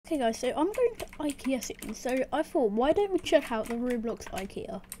Okay guys, so I'm going to IKEA soon, so I thought, why don't we check out the Roblox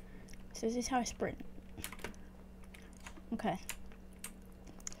IKEA? So this is how I sprint. Okay.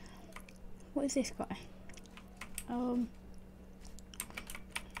 What is this guy?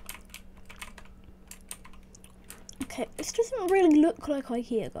 Okay, this doesn't really look like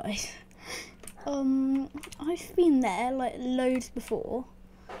IKEA, guys. I've been there like loads before,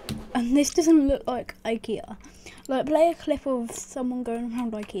 and this doesn't look like IKEA. Like, play a clip of someone going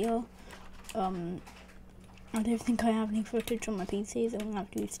around IKEA. I don't think I have any footage on my PC, so I'm gonna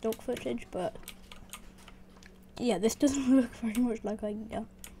have to use stock footage, but yeah, this doesn't look very much like IKEA.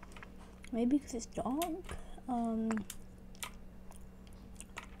 Maybe because it's dark. I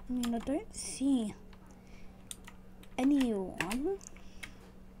mean, I don't see anyone.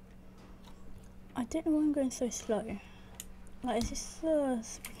 I don't know why I'm going so slow. Like, is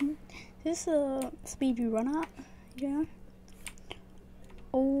this a speed you run at? You know?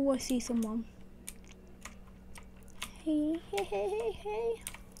 Oh, I see someone. Hey, hey, hey, hey, hey.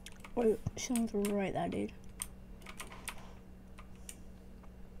 Oh, someone's right there, dude.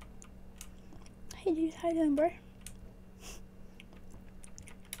 Hey, dude, how you doing, bro?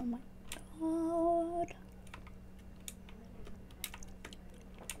 Oh my god.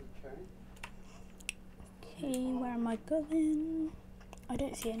 Okay, where am I going? I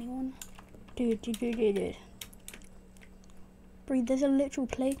don't see anyone. Dude. Breathe, there's a literal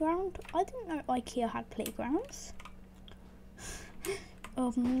playground. I didn't know IKEA had playgrounds.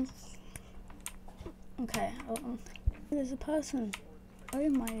 Okay, there's a person. Oh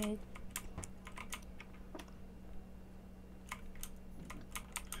my.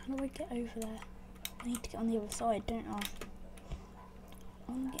 How do I get over there? I need to get on the other side, don't I?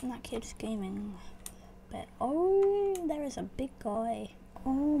 I'm getting that kid's gaming bit. Oh, there is a big guy.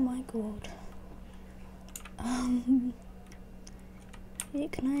 Oh my god. Yeah,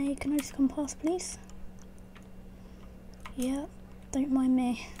 can I just come past, please? Yeah, don't mind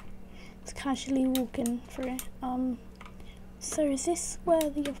me. Just casually walking through it. So is this where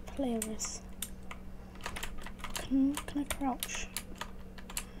the other player is? Can I crouch?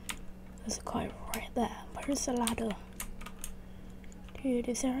 There's a guy right there. Where is the ladder? Dude,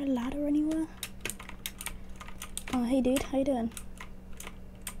 is there a ladder anywhere? Oh, hey dude, how you doing?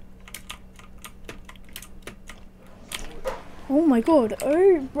 Oh my god,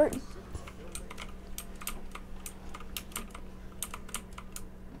 oh bro.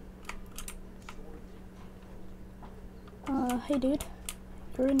 Hey dude.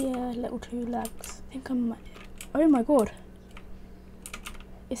 You're only a little too lags. I think I'm... Oh my god.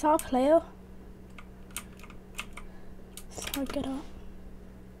 Is that a player? So get up.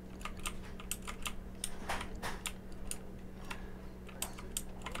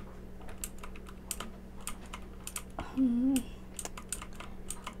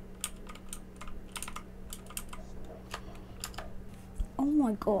 Oh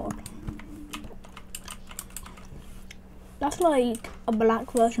my god. That's like a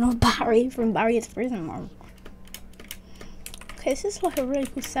black version of Barry from Barry's Prison Mom. Okay, this is like a really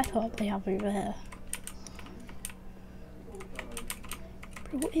cool setup they have over here.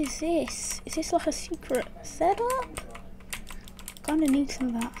 Bro, what is this? Is this like a secret setup? Kinda need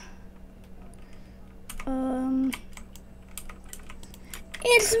some of that.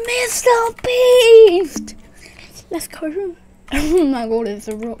 It's Mr. Beast! Let's go. Oh my god, it's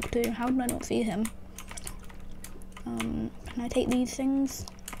a rock too. How did I not see him? Can I take these things?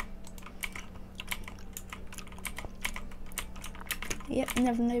 Yep,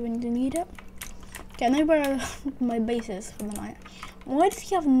 never know when to need it. Okay, I know where my base is for the night. Why does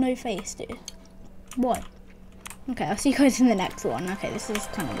he have no face, dude? Why? Okay, I'll see you guys in the next one. Okay, this is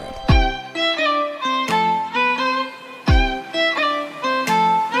kind of weird.